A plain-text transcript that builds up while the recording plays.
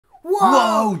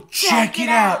Whoa, check it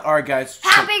out. All right, guys.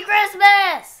 Happy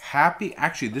Christmas.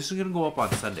 Actually, this is going to go up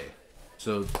on Sunday.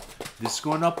 So, this is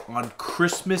going up on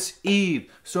Christmas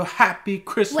Eve. So, happy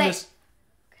Christmas. Wait.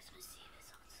 Christmas Eve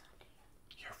is on Sunday.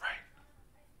 You're right.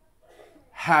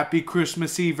 Happy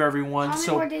Christmas Eve, everyone. How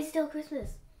many more days till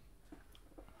Christmas?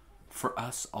 For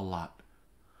us, a lot.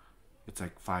 It's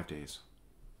like 5 days.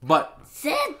 But.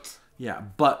 Sit. Yeah,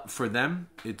 but for them,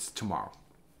 it's tomorrow.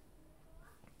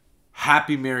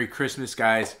 Happy Merry Christmas,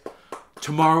 guys.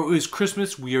 Tomorrow is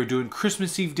Christmas. We are doing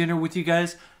Christmas Eve dinner with you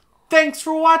guys. Thanks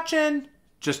for watching.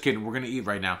 Just kidding. We're going to eat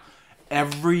right now.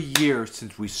 Every year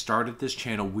since we started this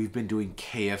channel, we've been doing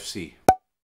KFC.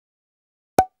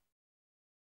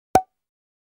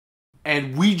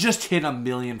 And we just hit 1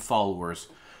 million followers.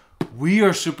 We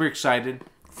are super excited.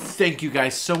 Thank you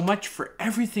guys so much for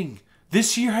everything.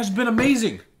 This year has been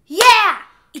amazing. Yeah.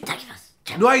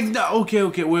 No,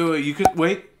 okay.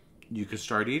 Wait. You can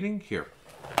start eating. Here.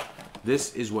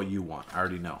 This is what you want. I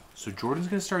already know. So Jordan's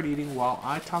going to start eating while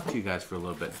I talk to you guys for a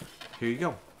little bit. Here you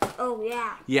go. Oh,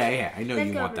 yeah. Yeah. I know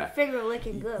you want that. Finger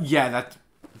licking good. Yeah, that.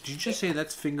 Did you just say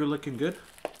that's finger licking good?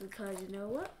 Because you know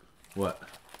what? What?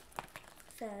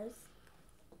 Says.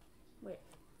 Wait.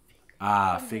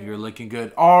 Finger licking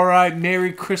good. All right.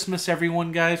 Merry Christmas,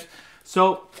 everyone, guys.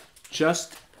 So,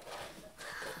 just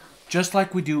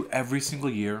like we do every single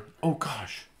year. Oh,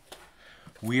 gosh.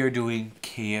 We are doing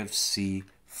KFC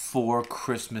for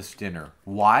Christmas dinner.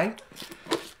 Why?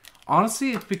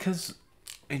 Honestly, it's because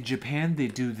in Japan, they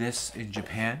do this in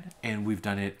Japan. And we've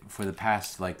done it for the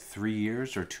past like 3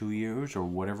 years or 2 years or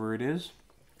whatever it is.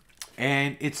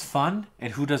 And it's fun.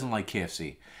 And who doesn't like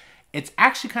KFC? It's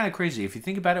actually kind of crazy. If you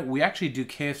think about it, we actually do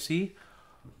KFC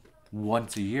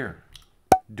once a year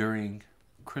during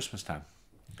Christmas time.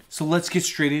 So let's get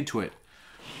straight into it.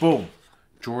 Boom.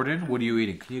 Jordan, what are you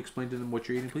eating? Can you explain to them what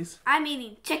you're eating, please? I'm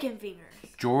eating chicken fingers.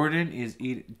 Jordan is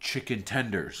eating chicken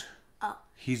tenders. Oh.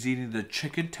 He's eating the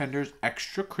chicken tenders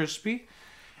extra crispy.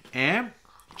 And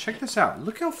check this out.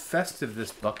 Look how festive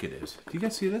this bucket is. Do you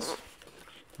guys see this?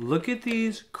 Look at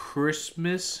these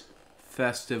Christmas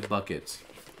festive buckets.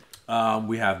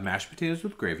 We have mashed potatoes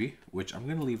with gravy, which I'm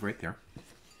going to leave right there.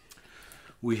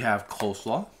 We have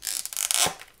coleslaw,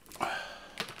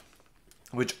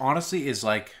 which honestly is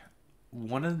like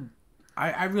one of...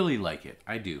 I really like it.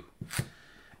 I do.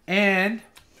 And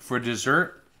for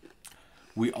dessert,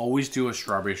 we always do a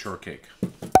strawberry shortcake.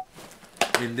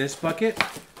 In this bucket,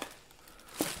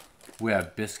 we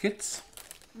have biscuits.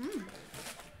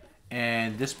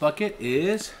 And this bucket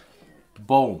is...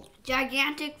 boom.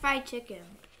 Gigantic fried chicken.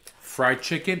 Fried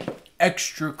chicken,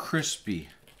 extra crispy.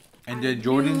 And then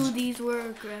Jordan's... these were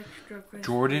extra crispy.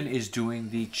 Jordan is doing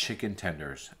the chicken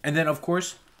tenders. And then, of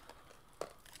course,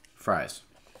 fries.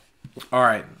 All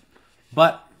right.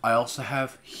 But I also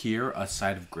have here a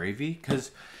side of gravy.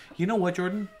 Because, you know what,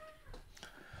 Jordan?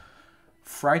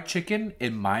 Fried chicken,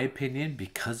 in my opinion,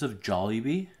 because of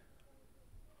Jollibee,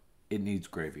 it needs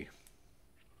gravy.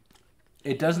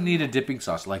 It doesn't need a dipping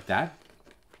sauce like that.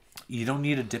 You don't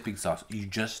need a dipping sauce. You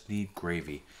just need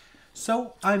gravy.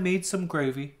 So, I made some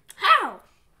gravy. How?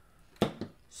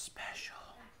 Special.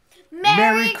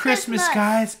 Merry Christmas,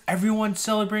 guys. Everyone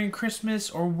celebrating Christmas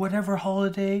or whatever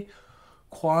holiday.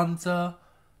 Kwanzaa,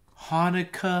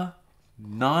 Hanukkah,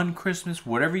 non-Christmas,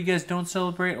 whatever you guys don't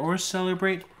celebrate or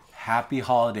celebrate. Happy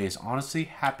holidays. Honestly,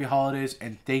 happy holidays.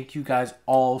 And thank you guys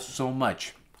all so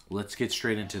much. Let's get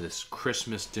straight into this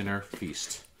Christmas dinner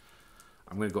feast.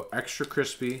 I'm going to go extra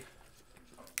crispy.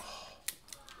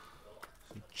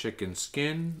 Chicken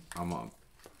skin. I'm going to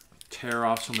tear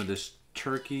off some of this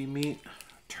turkey meat.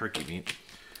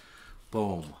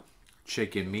 Boom.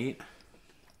 Chicken meat.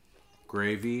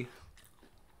 Gravy.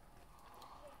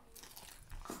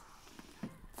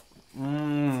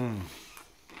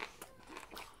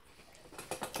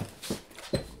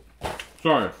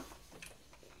 Sorry.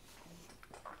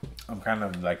 I'm kind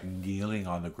of like kneeling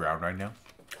on the ground right now.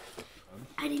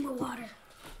 I need more water.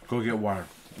 Go get water.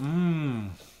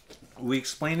 We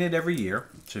explain it every year.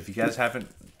 So if you guys haven't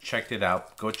checked it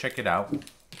out, go check it out.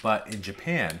 But in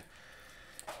Japan,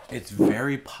 it's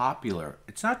very popular.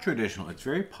 It's not traditional. It's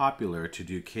very popular to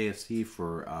do KFC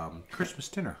for Christmas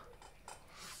dinner.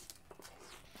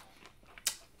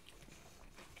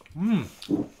 I'm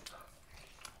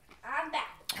back.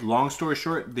 Long story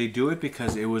short, they do it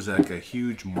because it was like a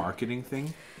huge marketing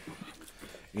thing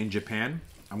in Japan.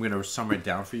 I'm going to sum it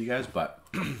down for you guys, but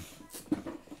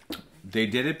they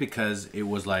did it because it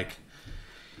was like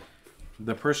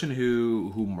the person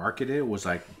who marketed it was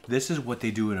like, this is what they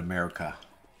do in America.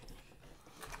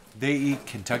 They eat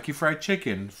Kentucky Fried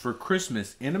Chicken for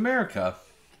Christmas in America.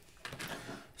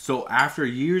 So after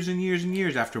years and years and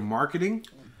years, after marketing,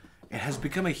 it has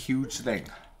become a huge thing.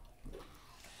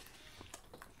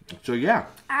 So yeah.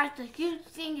 It's a huge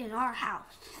thing in our house.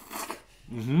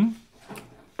 Mm-hmm.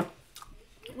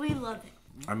 We love it.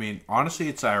 I mean, honestly,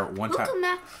 it's our one time.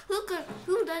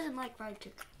 Who doesn't like fried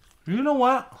chicken? You know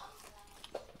what?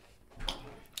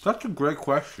 That's a great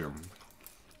question.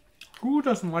 Who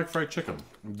doesn't like fried chicken?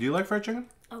 Do you like fried chicken?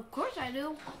 Of course I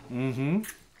do. Mm-hmm.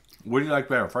 What do you like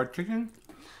better, fried chicken?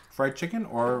 Fried chicken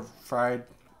or fried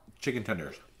chicken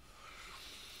tenders?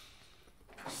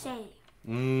 Same.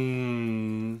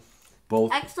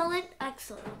 Both. Excellent,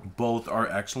 excellent. Both are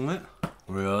excellent.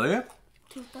 Really?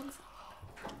 2 thumbs up.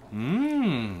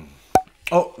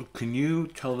 Oh, can you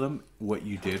tell them what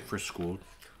you did for school?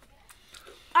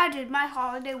 I did my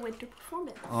holiday winter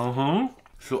performance. Uh-huh.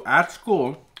 So at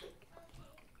school,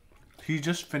 he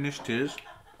just finished his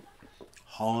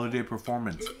holiday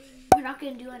performance. We're not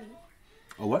going to do anymore.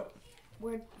 Oh, what?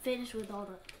 We're finished with all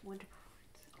the winter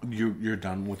performance. You're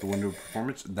done with the winter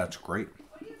performance? That's great.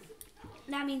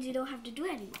 That means you don't have to do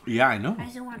it anymore. Yeah, I know. I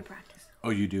still want to practice.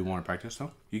 Oh, you do want to practice,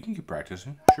 though? You can keep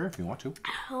practicing. Sure, if you want to.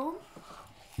 At home?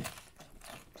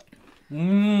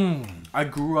 I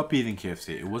grew up eating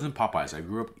KFC. It wasn't Popeyes. I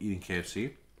grew up eating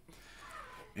KFC.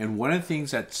 And one of the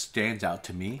things that stands out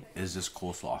to me is this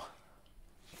coleslaw.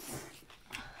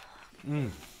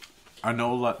 I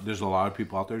know there's a lot of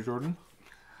people out there, Jordan,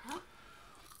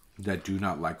 that do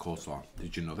not like coleslaw.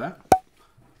 Did you know that?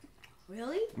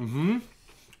 Really? Mm-hmm.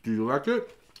 Do you like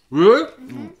it? Really?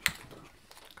 Mm-hmm.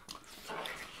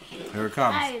 Here it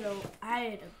comes. I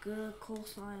ate a good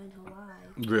coleslaw in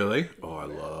Hawaii. Really? Oh, I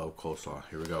love coleslaw.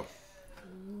 Here we go.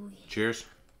 Ooh, yeah. Cheers.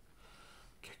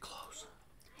 Get close.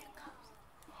 Here it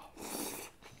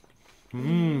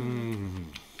comes.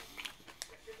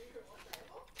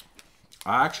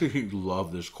 I actually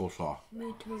love this coleslaw.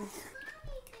 Me too.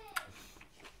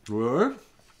 Really?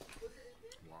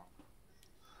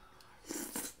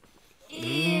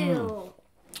 Ew.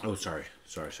 Oh, sorry.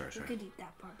 Sorry. You could eat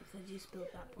that part because you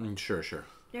spilled that part. Sure.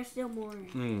 There's still more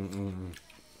in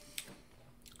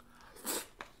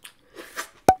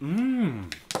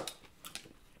it.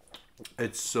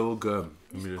 It's so good.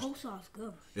 This coleslaw is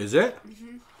good. Is it?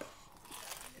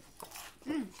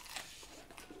 Mm-hmm.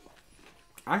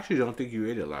 I actually don't think you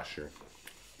ate it last year.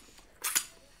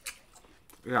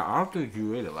 Yeah, I don't think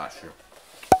you ate it last year.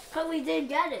 But we did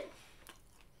get it.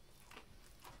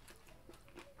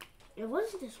 It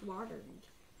wasn't this watery.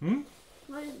 It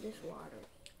wasn't this watery.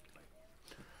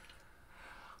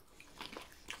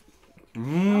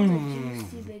 That was a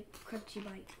juicy, big, crunchy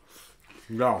bite.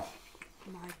 No.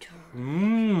 My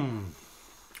turn.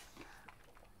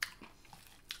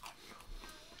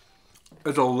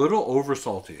 It's a little over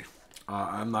salty.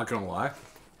 I'm not gonna lie,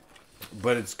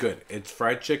 but it's good. It's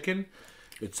fried chicken.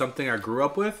 It's something I grew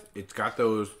up with. It's got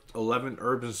those 11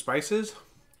 herbs and spices.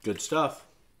 Good stuff.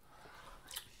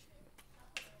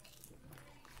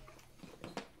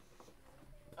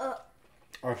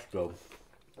 I spilled.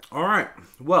 All right.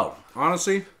 Well,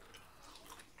 honestly,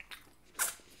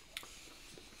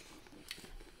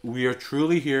 we are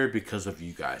truly here because of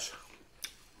you guys.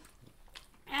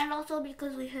 And also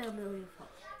because we hit 1 million followers.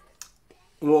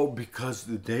 Well, because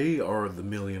they are the 1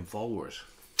 million followers.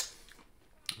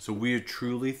 So we are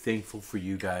truly thankful for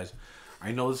you guys.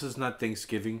 I know this is not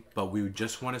Thanksgiving, but we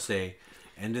just want to say,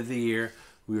 end of the year,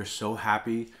 we are so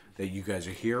happy that you guys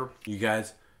are here. You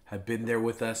guys have been there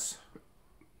with us.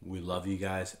 We love you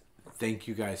guys. Thank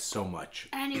you guys so much.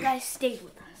 And you guys stayed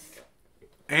with us.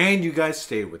 And you guys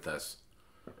stayed with us.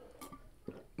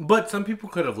 But some people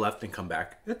could have left and come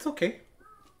back. It's okay.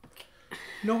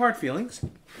 No hard feelings.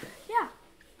 Yeah.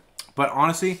 But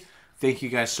honestly, thank you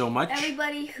guys so much.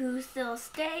 Everybody who still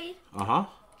stayed. Uh-huh.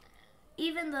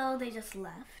 Even though they just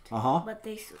left. Uh-huh. But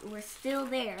they were still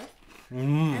there.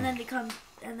 Mm. And then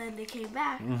they came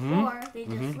back. Mm-hmm. Or they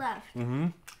just left. Mm-hmm.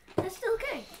 That's still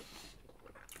okay.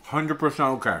 100%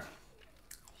 okay.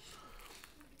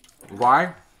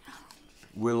 Why?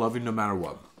 We love you no matter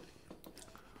what.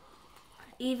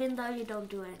 Even though you don't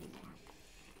do it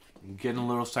anymore. Getting a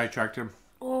little sidetracked here.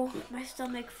 Oh, my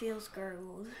stomach feels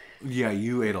gurgled. Yeah,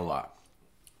 you ate a lot.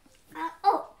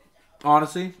 Oh.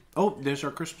 Honestly, oh, there's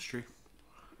our Christmas tree.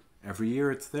 Every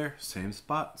year it's there, same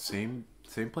spot, same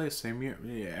place, same year.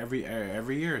 Yeah,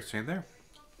 every year it's same there.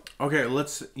 Okay,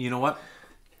 you know what?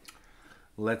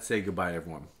 Let's say goodbye to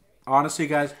everyone. Honestly,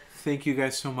 guys, thank you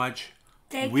guys so much.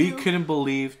 We couldn't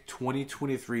believe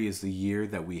 2023 is the year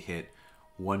that we hit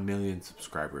 1 million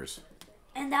subscribers.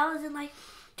 And that was in like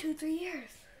 2-3 years.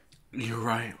 You're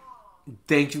right.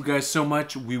 Thank you guys so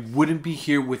much. We wouldn't be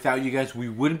here without you guys. We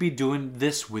wouldn't be doing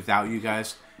this without you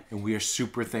guys. And we are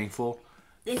super thankful.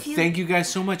 Thank you guys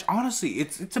so much. Honestly,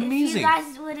 it's amazing.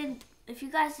 If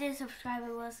you guys didn't subscribe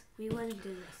to us, we wouldn't do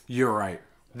this. You're right.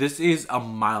 This is a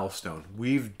milestone.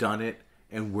 We've done it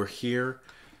and we're here.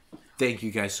 Thank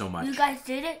you guys so much. You guys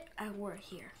did it and we're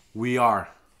here. We are.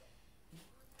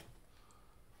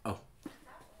 Oh.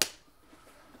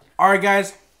 Alright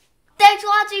guys. Thanks for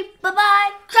watching.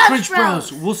 Bye-bye.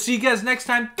 CrunchBros. We'll see you guys next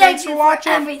time. Thanks for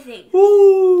watching. Everything.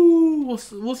 Woo.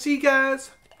 We'll see you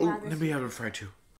guys. Oh, let me have a fry too.